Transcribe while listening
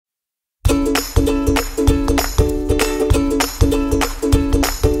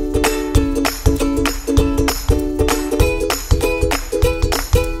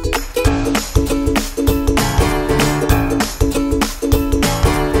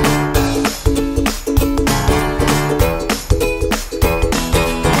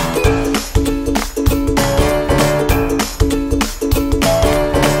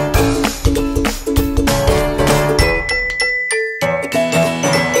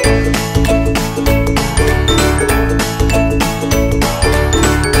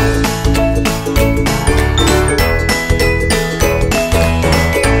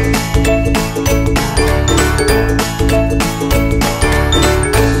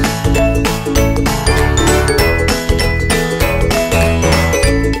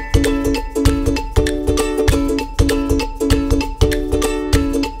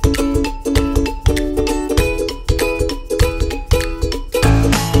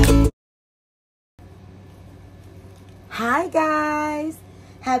Hi guys,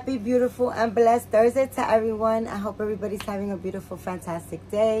 happy, beautiful, and blessed Thursday to everyone. I hope everybody's having a beautiful, fantastic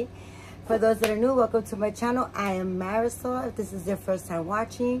day. For those that are new, welcome to my channel. I am Marisol. If this is your first time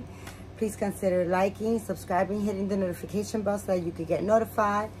watching, please consider liking, subscribing, hitting the notification bell so that you can get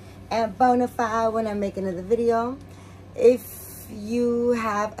notified and bona fide when I make another video. If you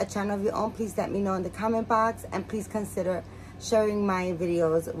have a channel of your own, please let me know in the comment box, and please consider sharing my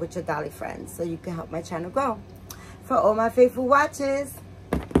videos with your dolly friends so you can help my channel grow. For all my faithful watchers,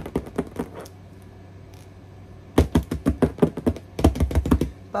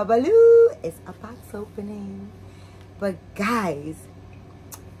 Babaloo, it's a box opening. But guys,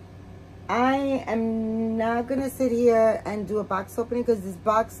 I am not gonna sit here and do a box opening because this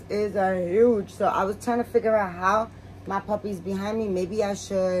box is huge. So I was trying to figure out how my puppy's behind me. Maybe I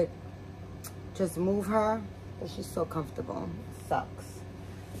should just move her, but she's so comfortable. It sucks.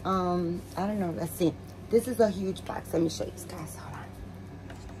 I don't know. Let's see. This is a huge box. Let me show you guys. Hold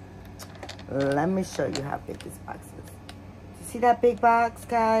on. Let me show you how big this box is. You see that big box,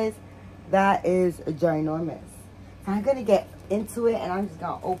 guys? That is ginormous. I'm going to get into it, and I'm just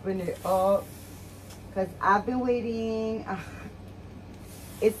going to open it up. Because I've been waiting.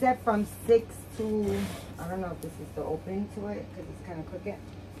 It said from 6 to... I don't know if this is the opening to it, because it's kind of crooked.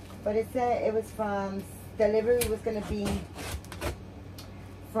 But it said it was from... Delivery was going to be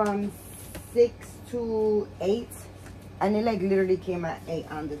from 6 to 8, and it like literally came at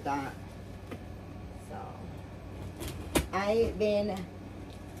 8 on the dot. So I've been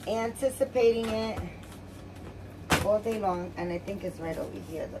anticipating it all day long, and I think it's right over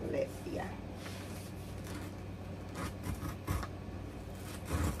here, the lip. Yeah.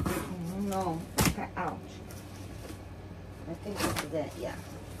 No. Okay. Ouch. I think this is it. Yeah.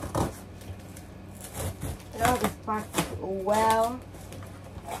 Oh, this box is well.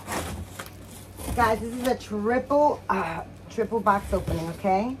 Guys, this is a triple box opening,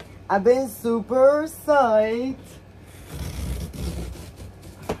 okay? I've been super psyched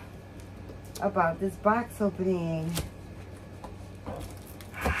about this box opening.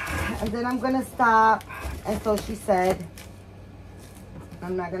 And then I'm gonna stop. And so she said,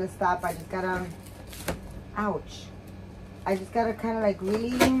 I'm not gonna stop. I just gotta, ouch. I just gotta kind of like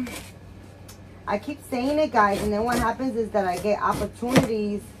really, I keep saying it, guys. And then what happens is that I get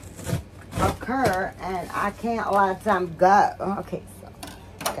opportunities occur, and I can't a lot of time go. Okay, so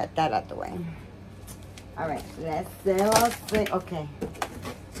got that out the way. All right, let's see. Okay,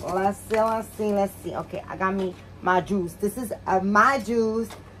 let's see. Okay, I got me my juice. This is my juice,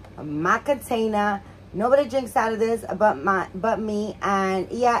 my container. Nobody drinks out of this but me. And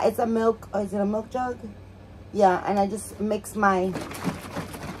yeah, it's a milk. Oh, is it a milk jug? Yeah, and I just mix my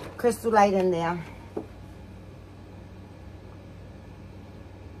Crystal Light in there.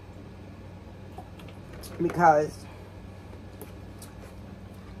 Because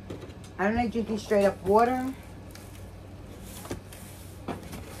I don't like drinking straight up water.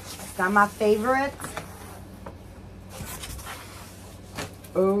 It's not my favorite.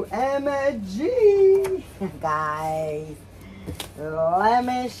 OMG. Guys, let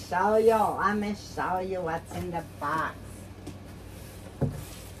me show you what's in the box.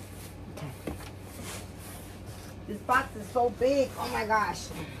 Okay. This box is so big. Oh my gosh.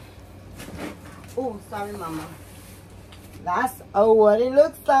 Oh, sorry, mama. That's what it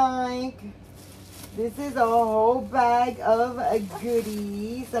looks like. This is a whole bag of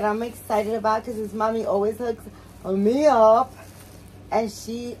goodies that I'm excited about because his mommy always hooks me up. And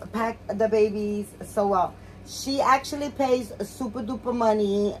she packed the babies so well. She actually pays super duper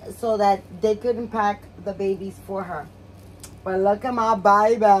money so that they couldn't pack the babies for her. But look at my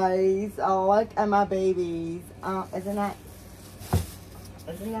babies. Oh, look at my babies. Isn't that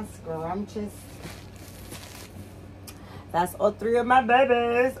scrumptious? That's all 3 of my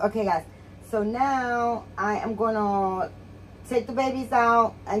babies. Okay, guys. So now I am going to take the babies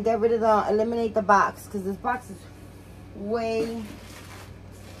out and get rid of eliminate the box. Because this box is way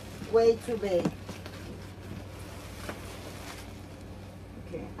too big.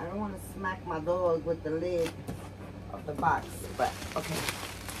 Okay, I don't want to smack my dog with the lid of the box. But, okay.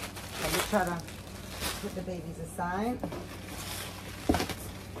 Let me try to put the babies aside.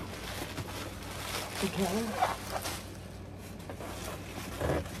 Okay.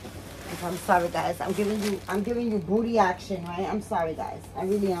 I'm sorry, guys. I'm giving you booty action, right? I'm sorry, guys. I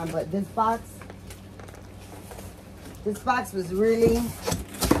really am. But this box was really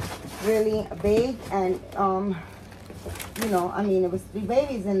big, and you know, I mean, it was 3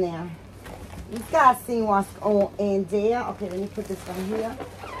 babies in there. You guys seen what's on in there. Okay, let me put this on here.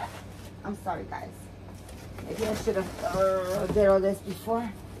 I'm sorry, guys. Maybe I should have did all this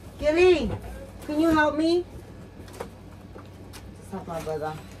before. Gilly, can you help me? help my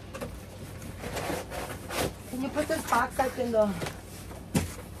brother. Can you put this box like in the...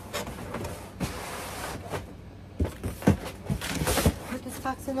 Put this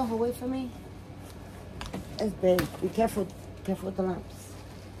box in the hallway for me? It's big. Be careful. Careful with the lamps.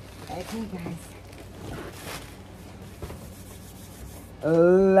 Okay, guys.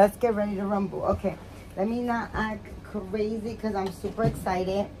 Let's get ready to rumble. Okay. Let me not act crazy because I'm super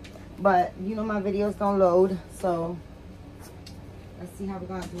excited. But, you know, my video's going to load. So, let's see how we're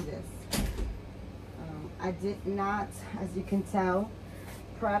going to do this. I did not, as you can tell,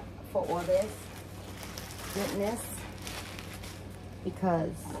 prep for all this goodness. Because...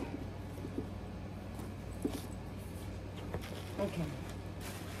 Okay.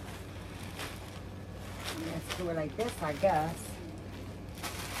 Let's do it like this, I guess.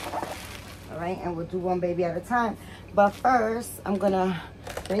 All right, and we'll do one baby at a time. But first, I'm gonna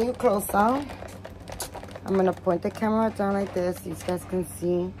bring you closer. I'm gonna point the camera down like this so you guys can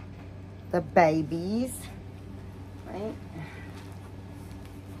see the babies. Right?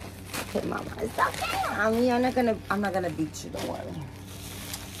 Okay, mama, it's okay. I'm not gonna beat you, don't worry.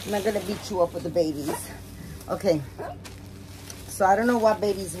 I'm not gonna beat you up with the babies. Okay. So I don't know what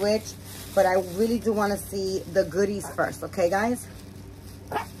baby's which, but I really do want to see the goodies first, okay, guys?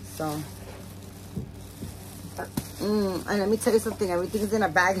 So, and let me tell you something. Everything's in a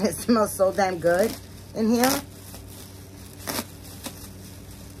bag and it smells so damn good in here.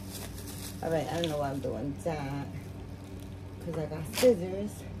 All right, I don't know why I'm doing that. Because I got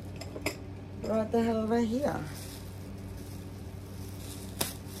scissors. What the hell right here?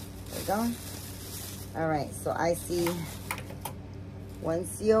 There we go. All right, so I see... one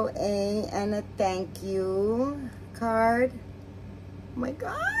COA and a thank you card. Oh my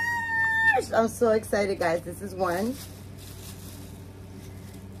gosh, I'm so excited, guys. This is one.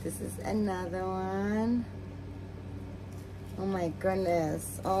 This is another one. Oh my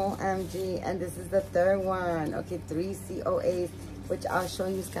goodness, OMG. And this is the third one. Okay, 3 COAs, which I'll show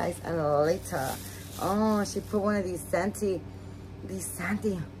you guys later. Oh, she put one of these Santi.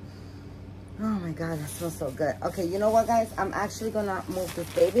 Oh my God, that smells so good. Okay, you know what, guys? I'm actually gonna move this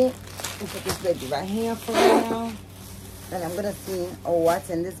baby and put this baby right here for now. And I'm gonna see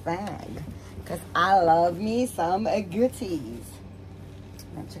what's in this bag. Because I love me some goodies.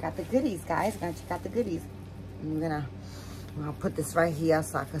 I'm gonna check out the goodies, guys. I'm gonna check out the goodies. I'm gonna put this right here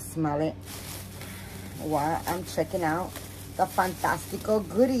so I can smell it while I'm checking out the Fantastico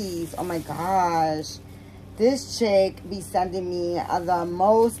goodies. Oh my gosh. This chick be sending me the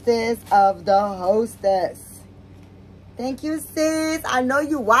mostest of the hostess. Thank you, sis. I know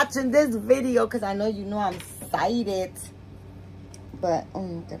you watching this video because I know you know I'm excited. But, got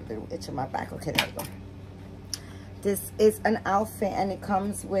a little itch in my back. Okay, there we go. This is an outfit and it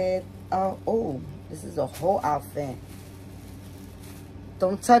comes with, this is a whole outfit.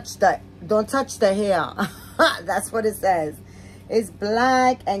 Don't touch the hair. That's what it says. It's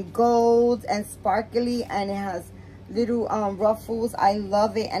black and gold and sparkly and it has little ruffles. I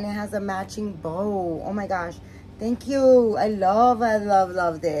love it. And it has a matching bow. Oh my gosh. Thank you. I love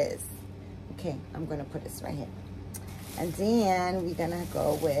this. Okay, I'm going to put this right here. And then we're going to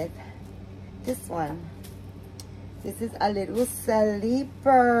go with this one. This is a little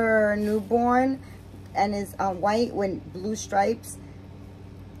sleeper newborn. And it's white with blue stripes.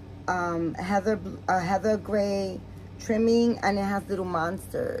 Heather gray trimming, and it has little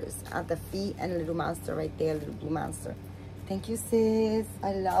monsters at the feet and a little monster right there, a little blue monster. Thank you, sis.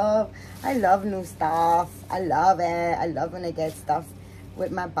 I love new stuff. I love it. I love when I get stuff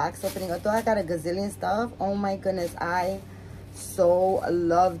with my box opening. Although I got a gazillion stuff, oh my goodness, I so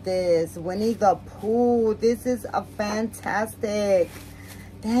love this. Winnie the Pooh. This is a fantastic.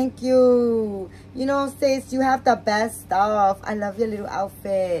 Thank you. You know, sis, you have the best stuff. I love your little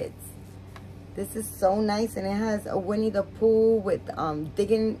outfits. This is so nice, and it has a Winnie the Pooh with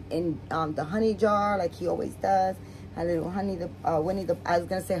digging in the honey jar like he always does. A little I was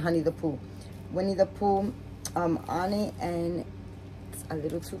gonna say Honey the Pooh, Winnie the Pooh on it, and it's a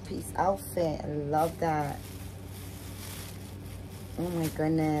little two-piece outfit. I love that. Oh my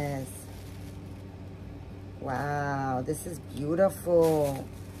goodness! Wow, this is beautiful.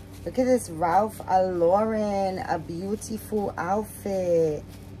 Look at this Ralph Lauren, a beautiful outfit.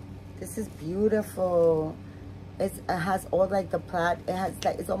 This is beautiful. It has all like the plaid. It has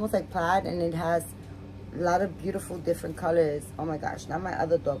like, it's almost like plaid, and it has a lot of beautiful different colors. Oh my gosh, now my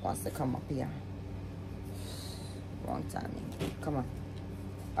other dog wants to come up here. Wrong timing. Come on.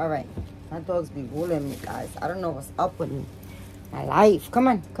 All right, my dogs be ruling me, guys. I don't know what's up with me. My life. Come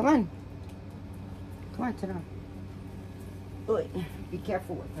on, come on. Come on, turn on. Wait, be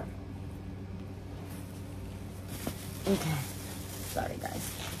careful with her. Okay. Sorry,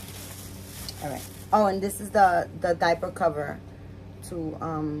 guys. All right. Oh, and this is the diaper cover to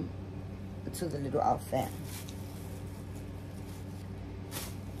the little outfit.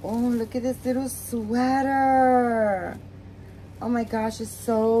 Oh, look at this little sweater. Oh my gosh, it's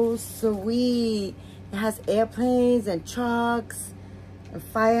so sweet. It has airplanes and trucks and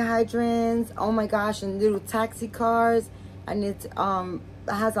fire hydrants. Oh my gosh, and little taxi cars. And it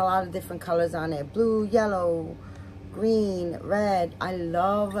has a lot of different colors on it. Blue, yellow, green, red. I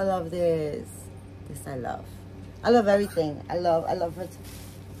love this. This I love. I love everything. I love her.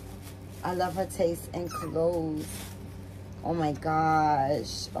 I love her taste and clothes. Oh my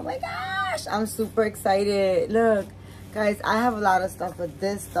gosh. Oh my gosh. I'm super excited. Look, guys, I have a lot of stuff, but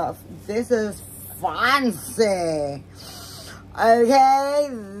this is fancy. Okay,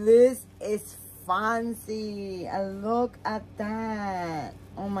 this is fancy. And look at that.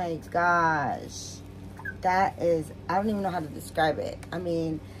 Oh my gosh. That is, I don't even know how to describe it. I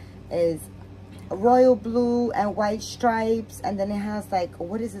mean, it's royal blue and white stripes, and then it has like,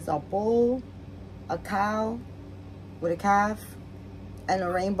 what is this, a bull, a cow with a calf, and a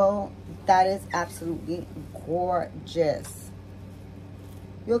rainbow. That is absolutely gorgeous.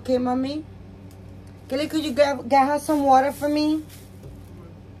 You okay, mommy? Kelly, could you get her some water for me?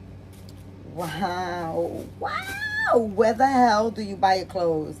 Wow. Wow. Where the hell do you buy your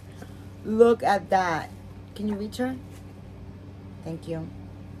clothes? Look at that. Can you reach her? Thank you.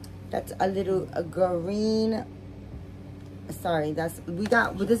 That's a little green. Sorry, this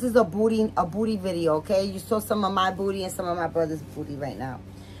is a booty video, okay? You saw some of my booty and some of my brother's booty right now.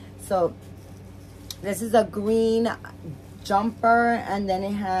 So this is a green jumper, and then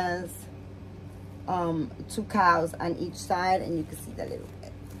it has 2 cows on each side, and you can see the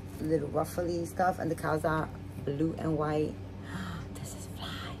little ruffly stuff, and the cows are blue and white. This is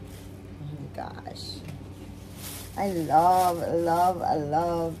fly. Oh my gosh. I love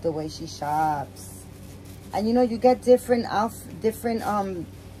the way she shops. And you know, you get different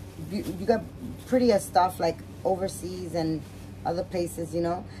you got prettier stuff like overseas and other places, you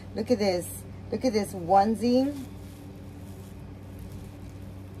know. Look at this onesie.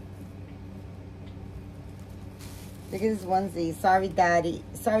 Look at this onesie. Sorry daddy,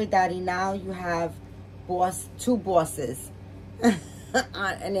 now you have 2 bosses.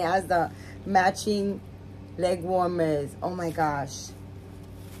 And it has the matching leg warmers. Oh my gosh,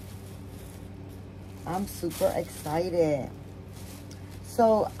 I'm super excited.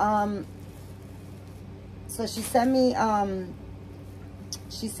 So so she sent me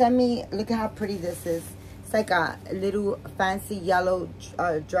look at how pretty this is. It's like a little fancy yellow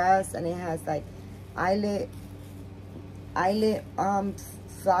dress, and it has like eyelet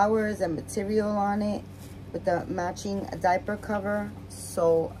flowers and material on it with the matching diaper cover.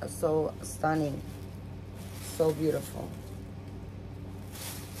 So stunning. So beautiful.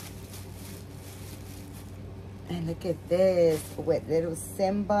 And look at this with little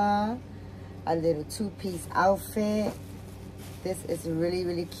Simba, a little 2-piece outfit. This is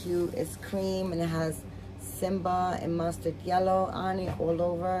really cute. It's cream, and it has Simba and mustard yellow on it all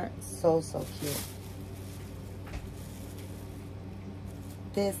over. So cute.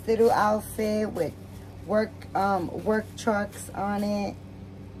 This little outfit with work trucks on it,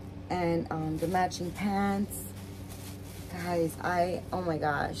 and the matching pants. Guys, oh my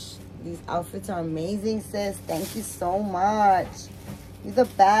gosh, these outfits are amazing, sis. Thank you so much. You're the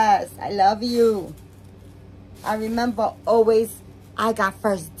best. I love you. I remember always, I got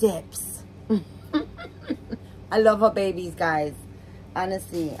first dips. I love her babies, guys.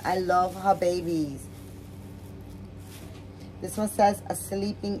 Honestly, I love her babies. This one says a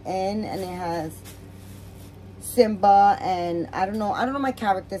sleeping in, and it has Simba, and I don't know my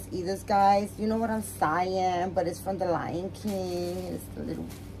characters either, guys. You know what I'm saying? But it's from the Lion King. It's the little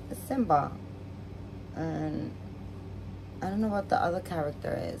Simba, and I don't know what the other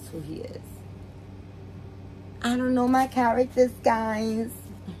character is, who he is. I don't know my characters, guys.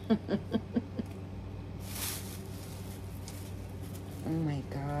 Oh my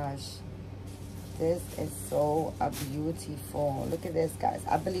gosh, this is so beautiful. Look at this, guys.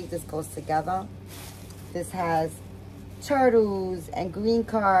 I believe this goes together. This has turtles and green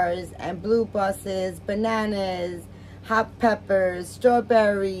cars and blue buses, bananas, hot peppers,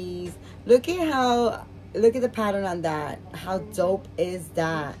 strawberries. Look at the pattern on that. How dope is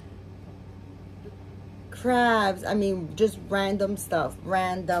that? Crabs. I mean, just random stuff.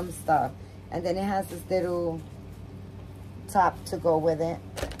 And then it has this little top to go with it.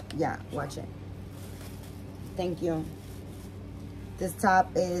 Yeah, watch it. Thank you. This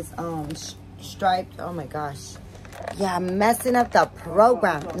top is striped. Oh my gosh. Yeah, I'm messing up the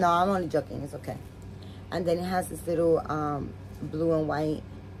program. No, I'm only joking. It's okay. And then it has this little blue and white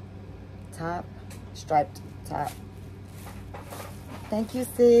top, striped top. Thank you,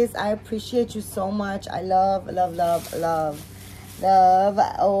 sis. I appreciate you so much. I love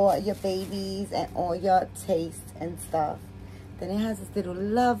all your babies and all your taste and stuff. Then it has this little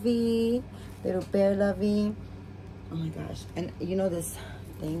lovey, little bear lovey. Oh my gosh. And you know this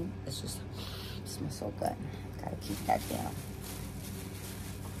thing, it's just, it smells so good. Gotta keep that down.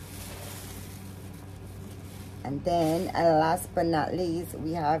 And then last but not least,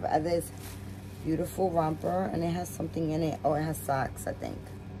 we have this beautiful romper, and it has something in it. Oh, it has socks, I think.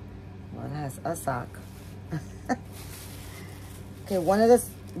 Well, it has a sock. Okay, one of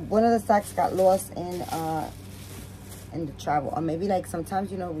the socks got lost in the travel, or maybe like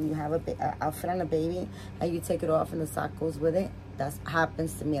sometimes, you know, when you have a outfit on a baby and you take it off and the sock goes with it. That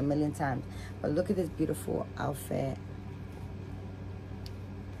happens to me a million times. But look at this beautiful outfit.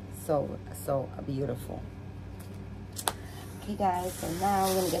 So beautiful. Okay, guys, so now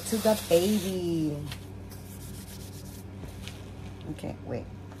we're gonna get to the baby. Okay, wait.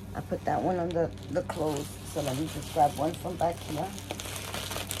 I put that one on the clothes. So let me just grab one from back here.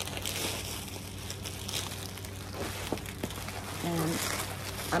 And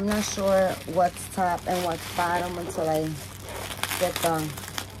I'm not sure what's top and what's bottom until I get done.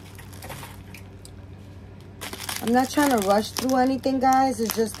 I'm not trying to rush through anything, guys.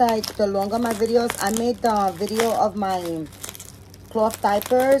 It's just like the longer my videos. I made the video of my cloth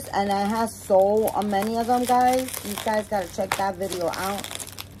diapers, and I have so many of them, guys. You guys gotta check that video out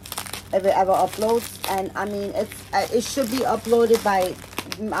if it ever uploads. And I mean, it should be uploaded by,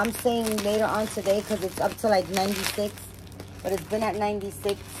 I'm saying later on today, because it's up to like 96, but it's been at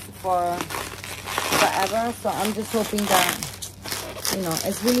 96 for forever. So I'm just hoping that, you know,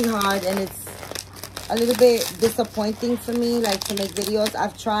 it's really hard, and it's a little bit disappointing for me, like, to make videos.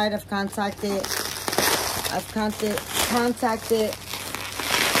 I've tried, I've contacted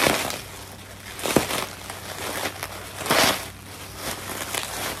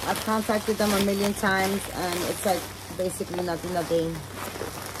them a million times, and it's like basically nothing that they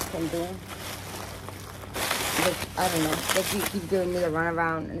can do. But I don't know, they keep giving me the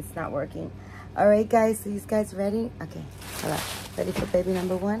runaround and it's not working. All right, guys, so you guys ready? Okay, hello. Ready for baby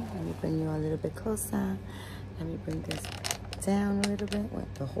number one? Let me bring you a little bit closer. Let me bring this down a little bit.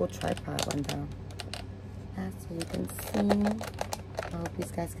 Wait, the whole tripod went down. That's so you can see. I hope you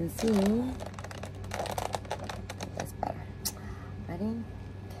guys can see. That's better. Ready?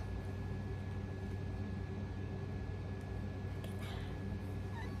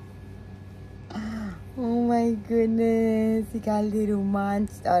 Oh my goodness. He got little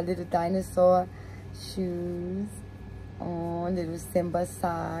little dinosaur shoes. Oh, little Simba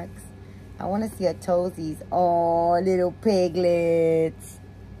socks. I want to see her toesies. Oh, little piglets.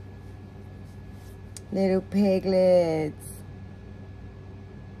 Little piglets.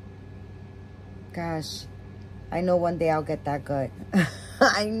 Gosh, I know one day I'll get that good.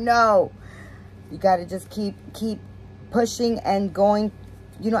 I know. You gotta just keep pushing and going.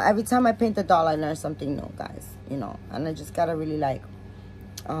 You know, every time I paint a doll, I learn something new, guys. You know, and I just gotta really like,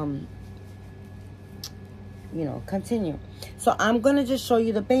 you know, continue. So I'm gonna just show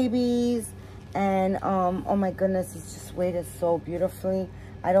you the babies, and oh my goodness, it's just weighted so beautifully.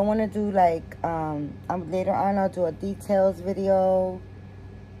 I don't want to do like later on I'll do a details video.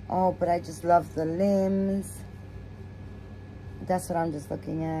 Oh, but I just love the limbs. That's what I'm just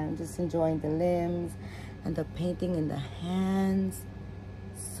looking at. I'm just enjoying the limbs and the painting in the hands.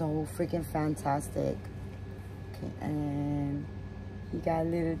 So freaking fantastic. Okay, and you got a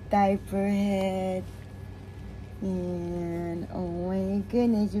little diaper head. And oh my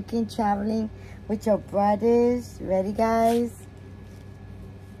goodness, you can traveling with your brothers. Ready, guys?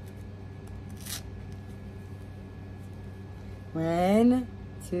 One,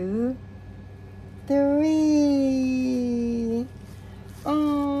 2, 3.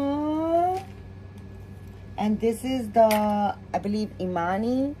 Oh. And this is the, I believe,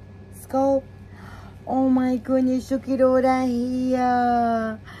 Imani scope. Oh my goodness, look at all that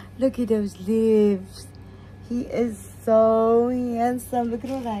hair. Look at those lips. He is so handsome. Look at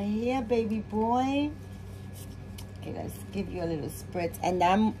all that hair, baby boy. Okay, let's give you a little spritz. And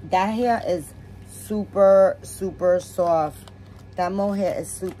that hair is super, super soft. That mohair is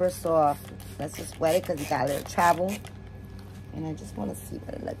super soft. Let's just wet it because it got a little travel. And I just want to see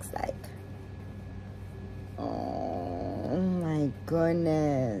what it looks like. Oh my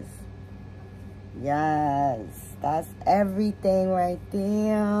goodness. Yes, that's everything right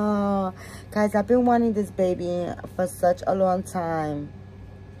there. Guys, I've been wanting this baby for such a long time.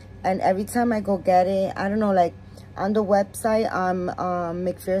 And every time I go get it, I don't know, like, On the website,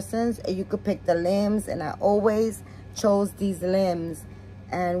 McPherson's, you could pick the limbs, and I always chose these limbs.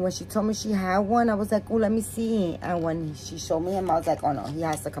 And when she told me she had one, I was like, oh, let me see. And when she showed me him, I was like, oh no, he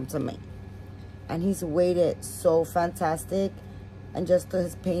has to come to me. And he's weighted so fantastic. And just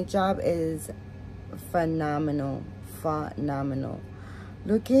his paint job is phenomenal. Phenomenal.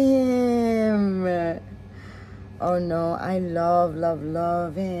 Look at him. Oh no, I love, love,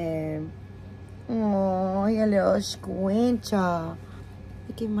 love him. Oh, he a little squincher.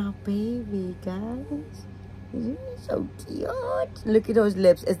 Look at my baby, guys. Isn't he so cute? Look at those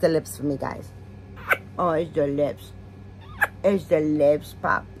lips. It's the lips for me, guys. Oh, it's the lips. It's the lips,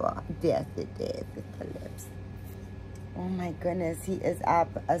 Papa. Yes, it is. It's the lips. Oh my goodness, he is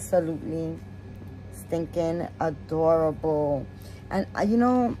absolutely stinking adorable. And you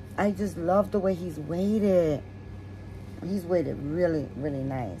know, I just love the way he's weighted. He's weighted really, really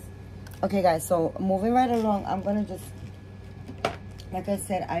nice. Okay, guys, so moving right along, I'm gonna just, like I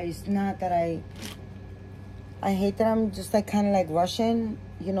said, it's not that I hate that I'm just like kind of like Russian,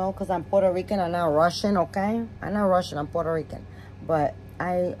 you know, because I'm Puerto Rican. I'm not Russian, okay? I'm not Russian, I'm Puerto Rican. But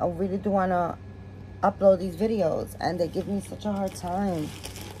I really do want to upload these videos, and they give me such a hard time.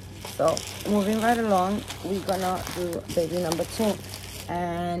 So moving right along, we're gonna do baby number 2,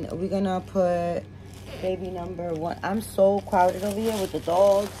 and we're gonna put baby number 1. I'm so crowded over here with the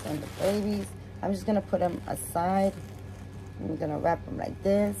dogs and the babies. I'm just gonna put them aside. We're gonna wrap them like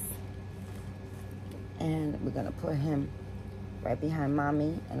this, and we're gonna put him right behind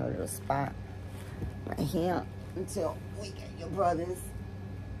mommy in a little spot right here until we get your brothers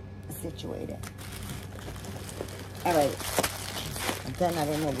situated. All right, then I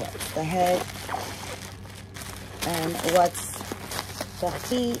don't know what's the head and what's the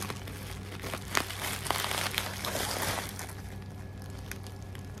feet.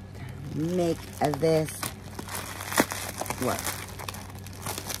 Make this work.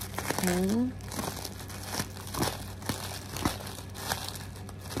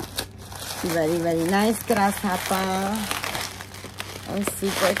 Very, very nice, grasshopper. I'm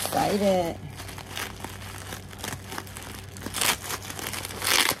super excited.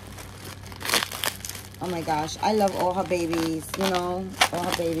 Oh my gosh, I love all her babies, you know, all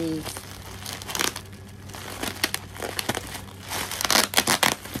her babies.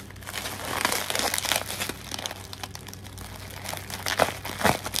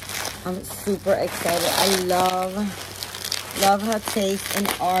 I'm super excited. I love her taste in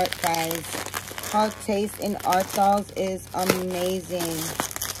art, guys. Her taste in art dolls is amazing.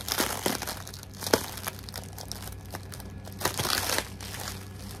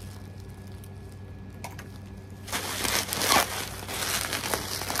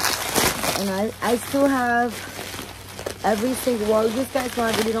 And I still have every single, well, you guys know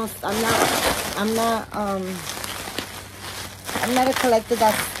I really don't, I'm not a collector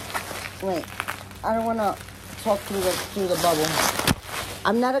that's, wait, I don't want to talk through the bubble.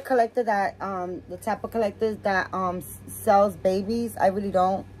 I'm not a collector that, the type of collectors that, sells babies. I really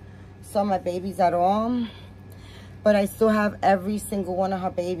don't sell my babies at all. But I still have every single one of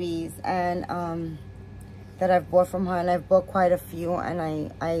her babies, and, that I've bought from her, and I've bought quite a few, and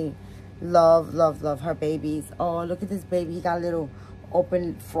I love, love, love her babies. Oh, look at this baby. He got little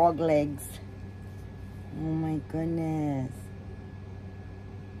open frog legs. Oh my goodness.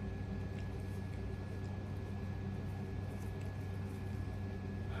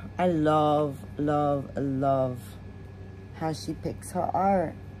 I love, love, love how she picks her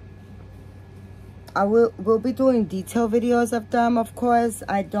art. We'll be doing detail videos of them, of course.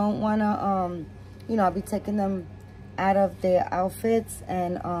 I don't want to, you know, I'll be taking them out of their outfits,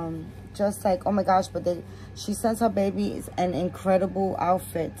 and just like, oh my gosh, but she sends her babies an incredible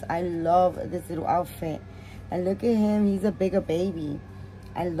outfit. I love this little outfit. And look at him, he's a bigger baby.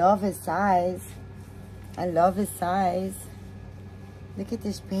 I love his size. I love his size. Look at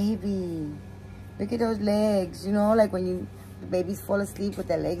this baby. Look at those legs. You know, like when the babies fall asleep with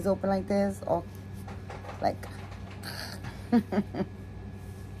their legs open like this. Or like.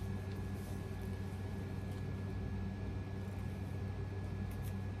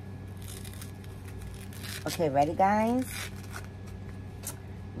 Okay, ready, guys?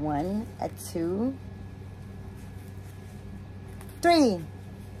 1, 2, 3.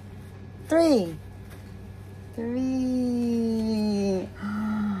 3. 3.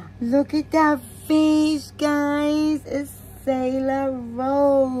 Look at that face, guys. It's Sailor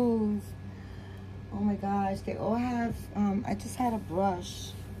Rose. Oh my gosh, they all have, I just had a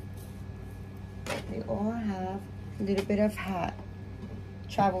brush. They all have a little bit of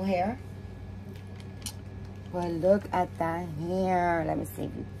travel hair. But look at that hair. Let me see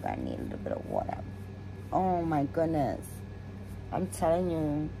if I need a little bit of water. Oh my goodness. I'm telling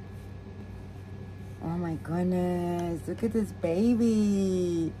you. Oh my goodness. Look at this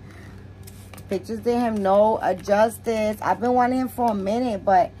baby. Pictures did him no justice. I've been wanting him for a minute,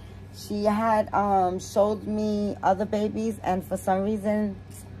 but she had showed me other babies, and for some reason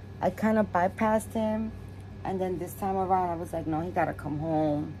I kind of bypassed him. And then this time around I was like, no, he gotta come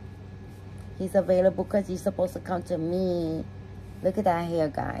home. He's available because he's supposed to come to me. Look at that hair,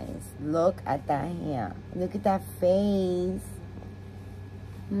 guys. Look at that hair. Look at that face.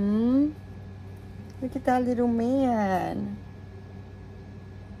 Look at that little man.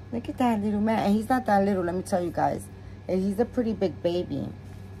 Look at that little man. And he's not that little, let me tell you guys. And he's a pretty big baby.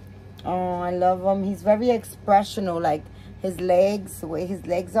 Oh, I love him. He's very expressional. Like his legs, the way his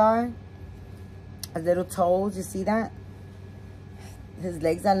legs are. His little toes, you see that? His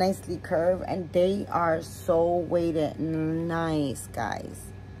legs are nicely curved. And they are so weighted. Nice, guys.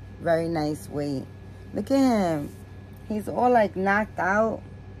 Very nice weight. Look at him. He's all like knocked out.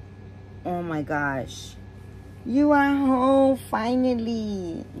 Oh my gosh. You are home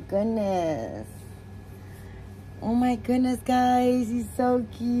finally. Goodness. Oh my goodness, guys. He's so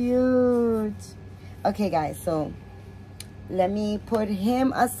cute. Okay, guys. So let me put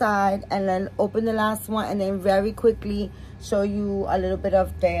him aside and then open the last one, and then very quickly show you a little bit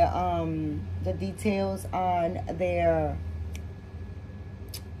of their the details on their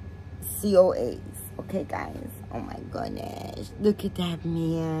COAs. Okay, guys. Oh my goodness. Look at that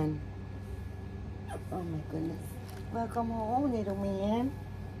man. Oh my goodness. Welcome home, little man.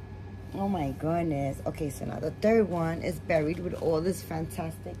 Oh my goodness. Okay, so now the third one is buried with all this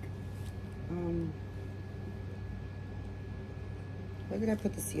fantastic where did I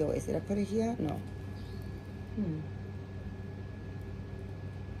put the COAs? Did I put it here? No.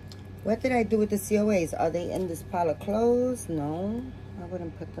 What did I do with the COAs? Are they in this pile of clothes? No, I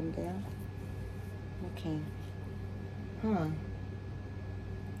wouldn't put them there. Okay. Huh.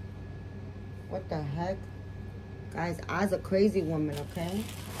 What the heck? Guys, I's a crazy woman, okay?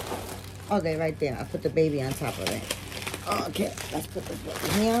 Oh, they're right there. I put the baby on top of it. Oh, okay, let's put the book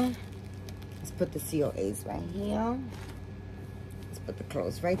here. Let's put the COAs right here. Let's put the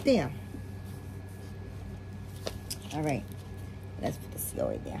clothes right there. All right, let's put the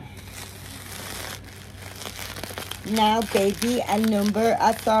COA there. Now, baby, a number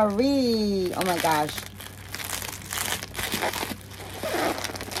 3. Oh my gosh.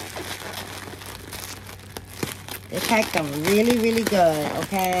 They packed them really, really good,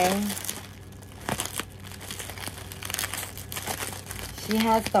 okay? She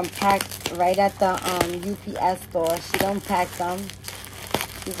has them packed right at the UPS store. She don't pack them.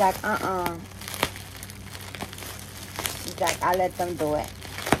 She's like, She's like, I let them do it.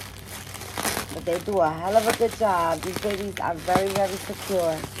 But they do a hell of a good job. These babies are very, very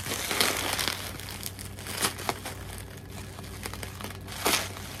secure.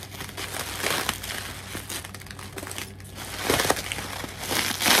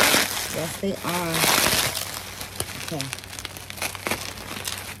 Yes, they are. Okay.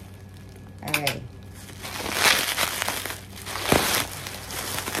 All right.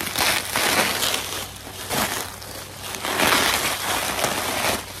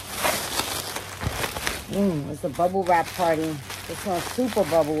 It's a bubble wrap party. This one's super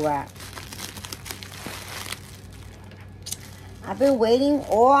bubble wrap. I've been waiting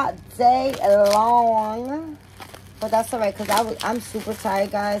all day long. But that's alright, because I'm super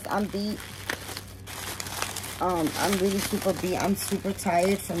tired, guys. I'm beat. I'm really super beat. I'm super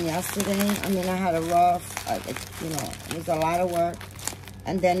tired from yesterday. I mean, I had a rough, you know, it was a lot of work.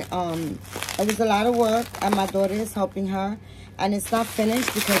 And then, it was a lot of work, and my daughter is helping her. And it's not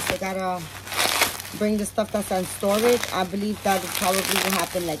finished because they gotta bring the stuff that's on storage. I believe that probably will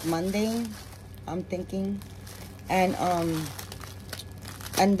happen like Monday, I'm thinking. And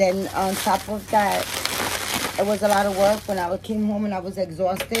then on top of that, it was a lot of work. When I came home and I was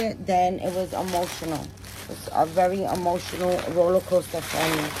exhausted, then it was emotional. It's a very emotional roller coaster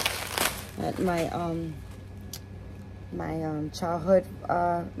for me.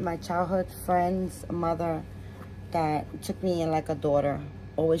 My childhood friend's mother that took me in like a daughter,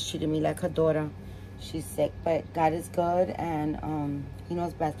 always treated me like her daughter. She's sick, but God is good, and He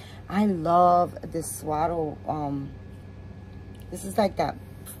knows best. I love this swaddle. This is like that,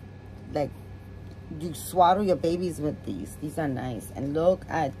 like, you swaddle your babies with these. These are nice. And look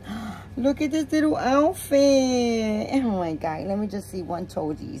at this little outfit. Oh my God. Let me just see one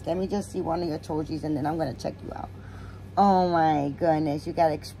toesies. Let me just see one of your toesies, and then I'm going to check you out. Oh my goodness. You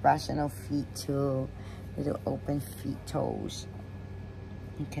got expressional feet too. Little open feet, toes.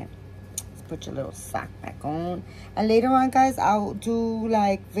 Okay. Let's put your little sock back on. And later on, guys, I'll do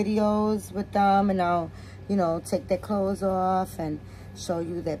like videos with them, and I'll, you know, take their clothes off and show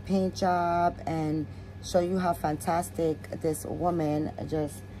you their paint job and show you how fantastic this woman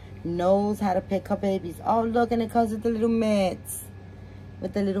just knows how to pick her babies. Oh, look, and it comes with the little mitts.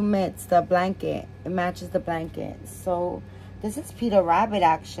 With the little mitts, the blanket. It matches the blanket. So this is Peter Rabbit,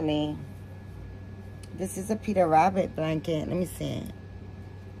 actually. This is a Peter Rabbit blanket. Let me see.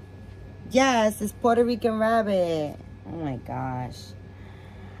 Yes, it's Puerto Rican Rabbit. Oh my gosh.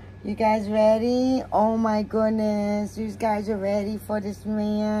 You guys ready? Oh my goodness. You guys are ready for this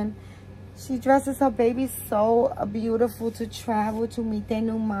man. She dresses her baby so beautiful to travel to meet their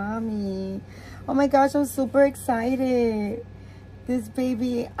new mommy. Oh my gosh, I'm super excited. This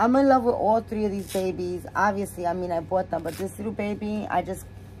baby, I'm in love with all three of these babies. Obviously, I mean, I bought them, but this little baby, I just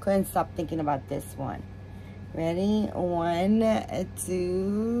couldn't stop thinking about this one. Ready? 1,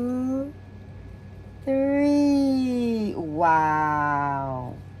 2, 3.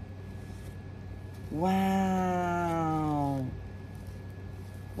 Wow. Wow.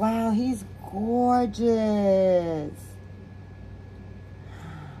 Wow, he's gorgeous.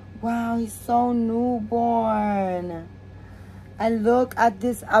 Wow, he's so newborn. And look at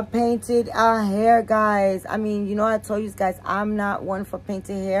this painted hair, guys. I mean, you know, I told you guys, I'm not one for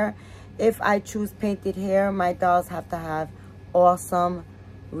painted hair. If I choose painted hair, my dolls have to have awesome,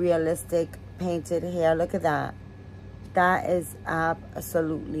 realistic painted hair. Look at that. That is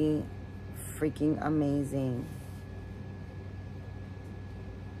absolutely freaking amazing.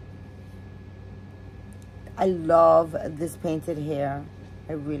 I love this painted hair.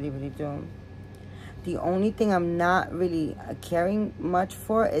 I really, really do. The only thing I'm not really caring much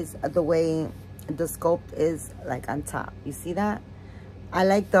for is the way the sculpt is like on top. You see that? I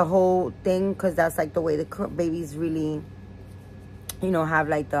like the whole thing because that's like the way the babies really, you know, have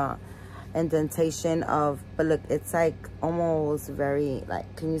like the indentation of, but look, it's like almost very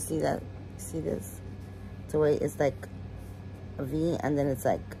like, can you see that? See this? The way it's like a V, and then it's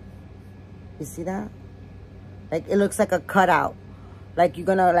like, you see that? Like it looks like a cutout. Like you're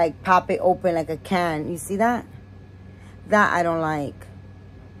gonna like pop it open like a can. You see that? That I don't like.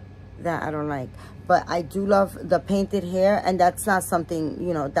 That I don't like. But I do love the painted hair. And that's not something,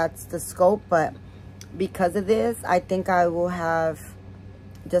 you know, that's the scope. But because of this, I think I will have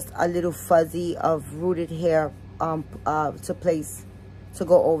just a little fuzzy of rooted hair to place to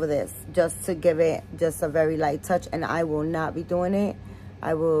go over this. Just to give it just a very light touch. And I will not be doing it.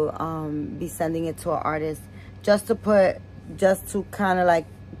 I will be sending it to an artist just to put... just to kind of like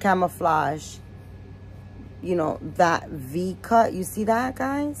camouflage, you know, that V cut. You see that,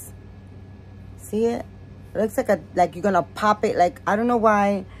 guys? See it? It looks like you're gonna pop it. Like, I don't know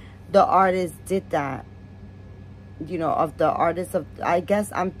why the artist did that. You know, of the artist of, I guess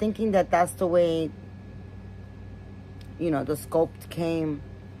I'm thinking that that's the way, you know, the sculpt came.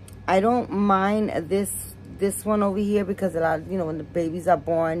 I don't mind this one over here because a lot, you know, when the babies are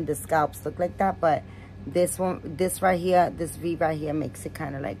born, the scalps look like that, but this one, this right here, this V right here makes it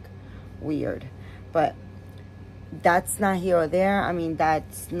kind of like weird. But that's not here or there. I mean,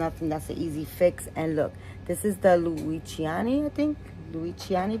 that's nothing. That's an easy fix. And look, this is the Luciani, I think.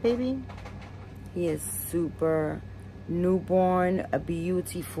 Luciani baby. He is super newborn,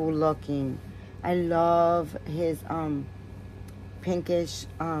 beautiful looking. I love his pinkish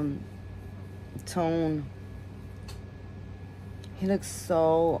tone. He looks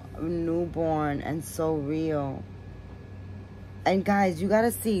so newborn and so real. And guys, you gotta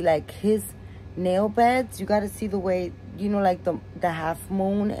see like his nail beds. You gotta see the way, you know, like the half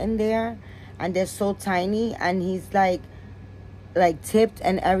moon in there, and they're so tiny, and he's like tipped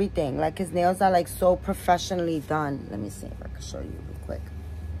and everything. Like his nails are like so professionally done. Let me see if I can show you real quick.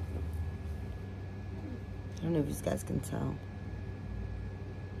 I don't know if you guys can tell.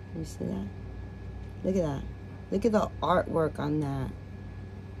 Let me see that. Look at that. Look at the artwork on that.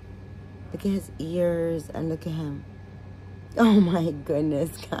 Look at his ears and look at him. Oh my goodness,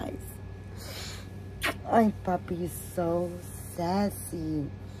 guys. My puppy is so sassy.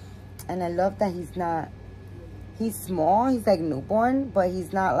 And I love that he's small. He's like newborn, but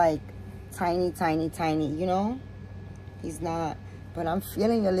he's not like tiny, tiny, tiny, you know? He's not. But I'm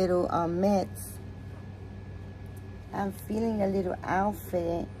feeling a little mitts. I'm feeling a little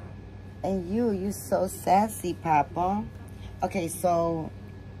outfit. And you so sassy, Papa. Okay, so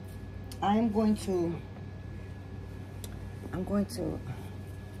I'm going to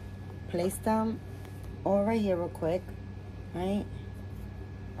place them all right here real quick, right?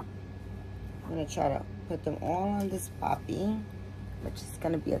 I'm gonna try to put them all on this poppy, which is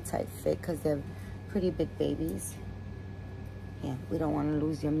gonna be a tight fit because they're pretty big babies. Yeah, we don't want to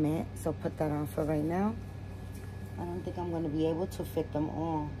lose your mitt, so put that on for right now. I don't think I'm going to be able to fit them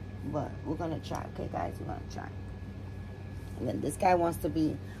all, but we're going to try. Okay, guys, we're going to try. And then this guy wants to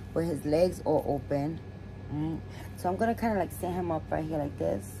be with his legs all open. Right? So I'm going to kind of like set him up right here like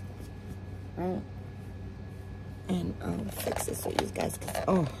this. Right? And fix this so these guys can...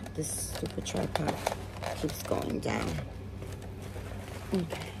 Oh, this stupid tripod keeps going down.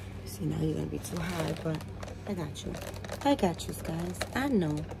 Okay. See, now you're going to be too high, but I got you. I got you, guys. I know.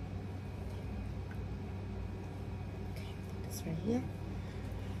 Okay, put this right here.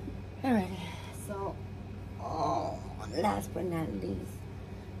 All right. So, last but not least,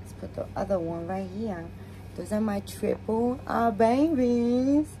 let's put the other one right here. Those are my triple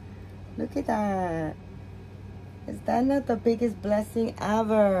babies. Look at that. Is that not the biggest blessing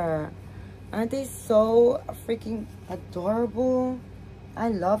ever? Aren't they so freaking adorable? I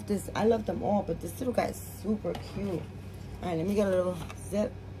love this. I love them all, but this little guy is super cute. All right, let me get a little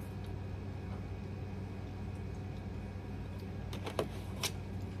zip.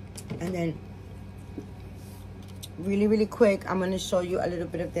 And then, really, really quick, I'm going to show you a little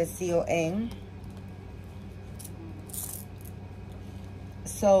bit of their COA.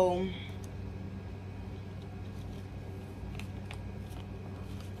 So...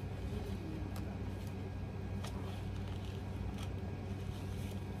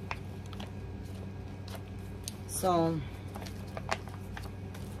 So,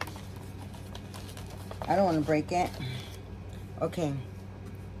 I don't want to break it. Okay.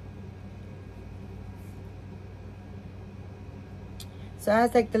 So, I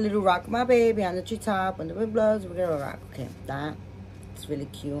has like the little rock my baby on the treetop. When the wind blows, we're going to rock. Okay, that. It's really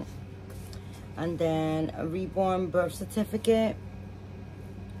cute. And then a reborn birth certificate.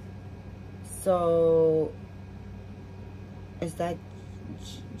 So, is that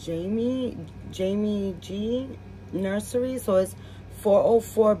Jamie G Nursery? So it's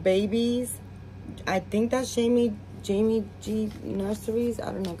 404 babies. I think that's Jamie G Nurseries.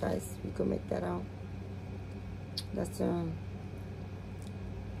 I don't know, guys. You could make that out. That's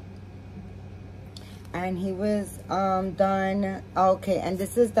and he was done. Okay, and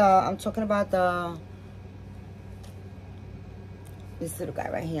this is the I'm talking about this little guy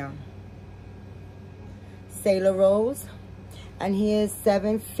right here, Sailor Rose. And he is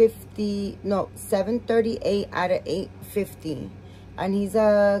 738 out of 850. And he's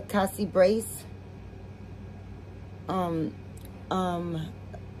a Cassie Brace. A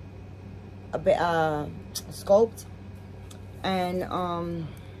bit sculpt. And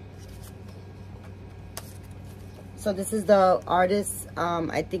so this is the artist.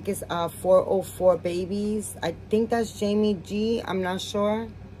 I think it's 404 Babies. I think that's Jamie G. I'm not sure.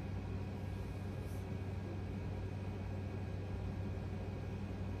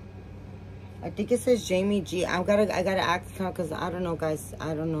 I think it says Jamie G. I gotta ask her because I don't know, guys.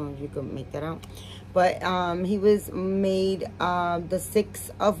 I don't know if you could make that out. But he was made the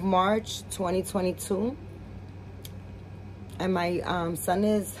 6th of March, 2022. And my son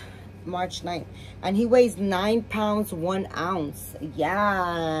is March 9th. And he weighs 9 pounds, 1 ounce.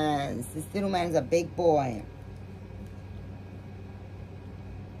 Yes. This little man is a big boy.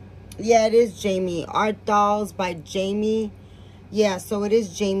 Yeah, it is Jamie. Art Dolls by Jamie. Yeah, so it is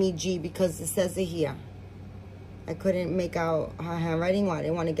Jamie G because it says it here. I couldn't make out her handwriting. I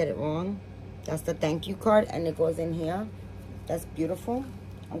didn't want to get it wrong. That's the thank you card, and it goes in here. That's beautiful.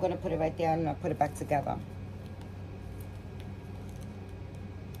 I'm going to put it right there, and I'll put it back together.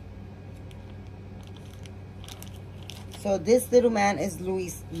 So this little man is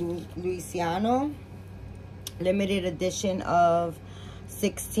Luciano. Limited edition of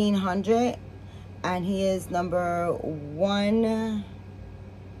 1600. And he is number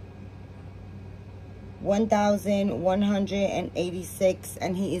 1186,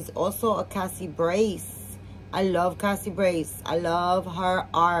 and he is also a Cassie Brace. I love Cassie Brace. I love her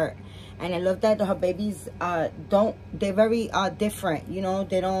art, and I love that her babies they're very different. You know,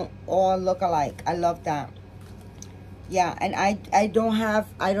 they don't all look alike. I love that. Yeah, and I don't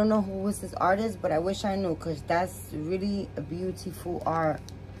know who was this artist, but I wish I knew because that's really a beautiful art.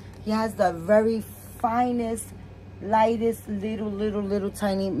 He has the very finest, lightest, little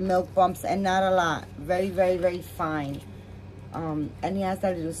tiny milk bumps, and not a lot. Very, very, very fine. And he has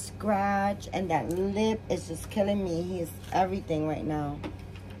that little scratch, and that lip is just killing me. He is everything right now.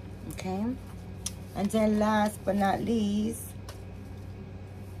 Okay? And then last but not least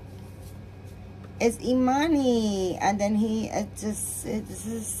is Imani. And then this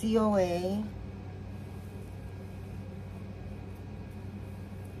is COA.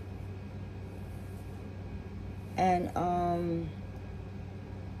 And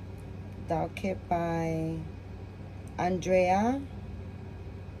Doll Kit by Andrea.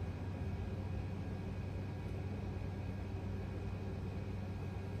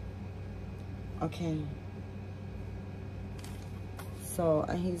 Okay. So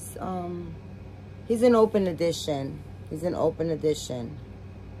he's an open edition. He's an open edition.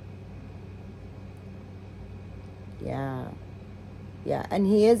 Yeah. Yeah, and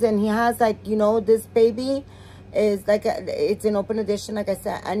he has, like, you know, this baby is like it's an open edition, like I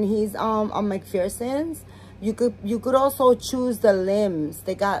said, and he's on McPherson's. You could also choose the limbs.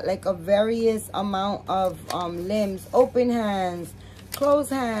 They got like a various amount of limbs: open hands,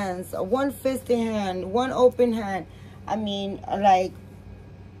 closed hands, one fisted hand, one open hand. I mean, like,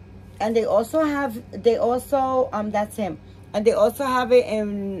 and they also that's him. And they also have it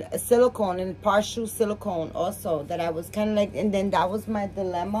in silicone, in partial silicone also, that I was kind of like, and then that was my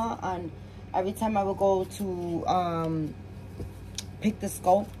dilemma on every time I would go to pick the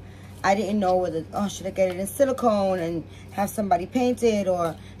scope. I didn't know whether, oh, should I get it in silicone and have somebody paint it,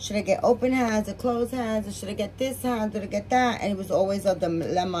 or should I get open hands or closed hands, or should I get this hand, or get that? And it was always a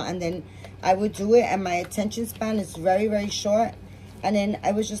dilemma. And then I would do it, and my attention span is very, very short. And then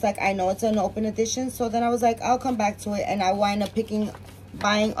I was just like, I know it's an open edition. So then I was like, I'll come back to it. And I wind up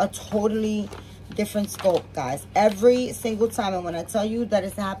buying a totally different scope, guys. Every single time. And when I tell you that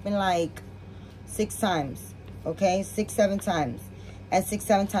it's happened like 6 times, okay? 6, 7 times. And 6,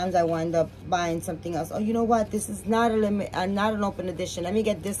 7 times I wind up buying something else. Oh, you know what? This is not not an open edition. Let me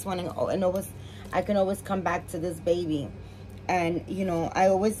get this one. And I can always come back to this baby. And, you know, I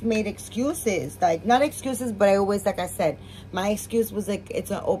always made excuses, like, not excuses, but I always, like I said, my excuse was like,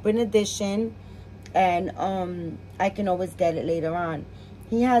 it's an open edition, and I can always get it later on.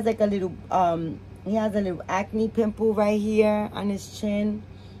 He has like a little acne pimple right here on his chin,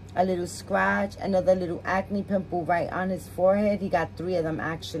 a little scratch, another little acne pimple right on his forehead. He got 3 of them,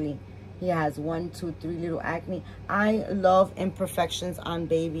 actually. He has 1, 2, 3 little acne. I love imperfections on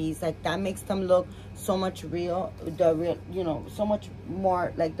babies. Like, that makes them look so much real, you know, so much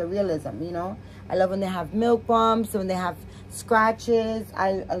more like the realism, you know. I love when they have milk bumps, when they have scratches.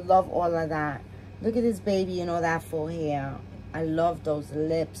 I love all of that. Look at this baby, you know, that full hair. I love those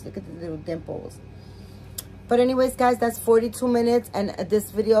lips. Look at the little dimples. But anyways, guys, that's 42 minutes, and this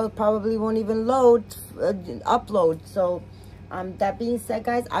video probably won't even upload. So that being said,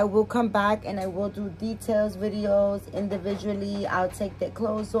 guys, I will come back and I will do details videos individually. I'll take their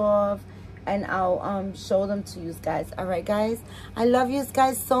clothes off and I'll show them to you guys. All right, guys, I love you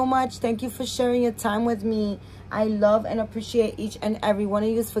guys so much. Thank you for sharing your time with me. I love and appreciate each and every one of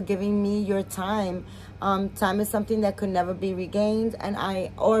you for giving me your time. Time is something that could never be regained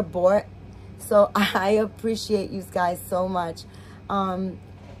or bought. So I appreciate you guys so much.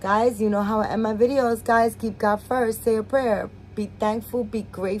 Guys, you know how I end my videos, guys. Keep God first. Say a prayer. Be thankful, be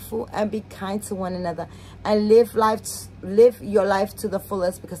grateful, and be kind to one another. And live your life to the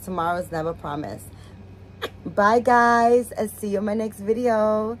fullest, because tomorrow is never promised. Bye, guys. And see you in my next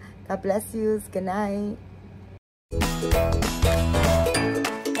video. God bless you. Good night.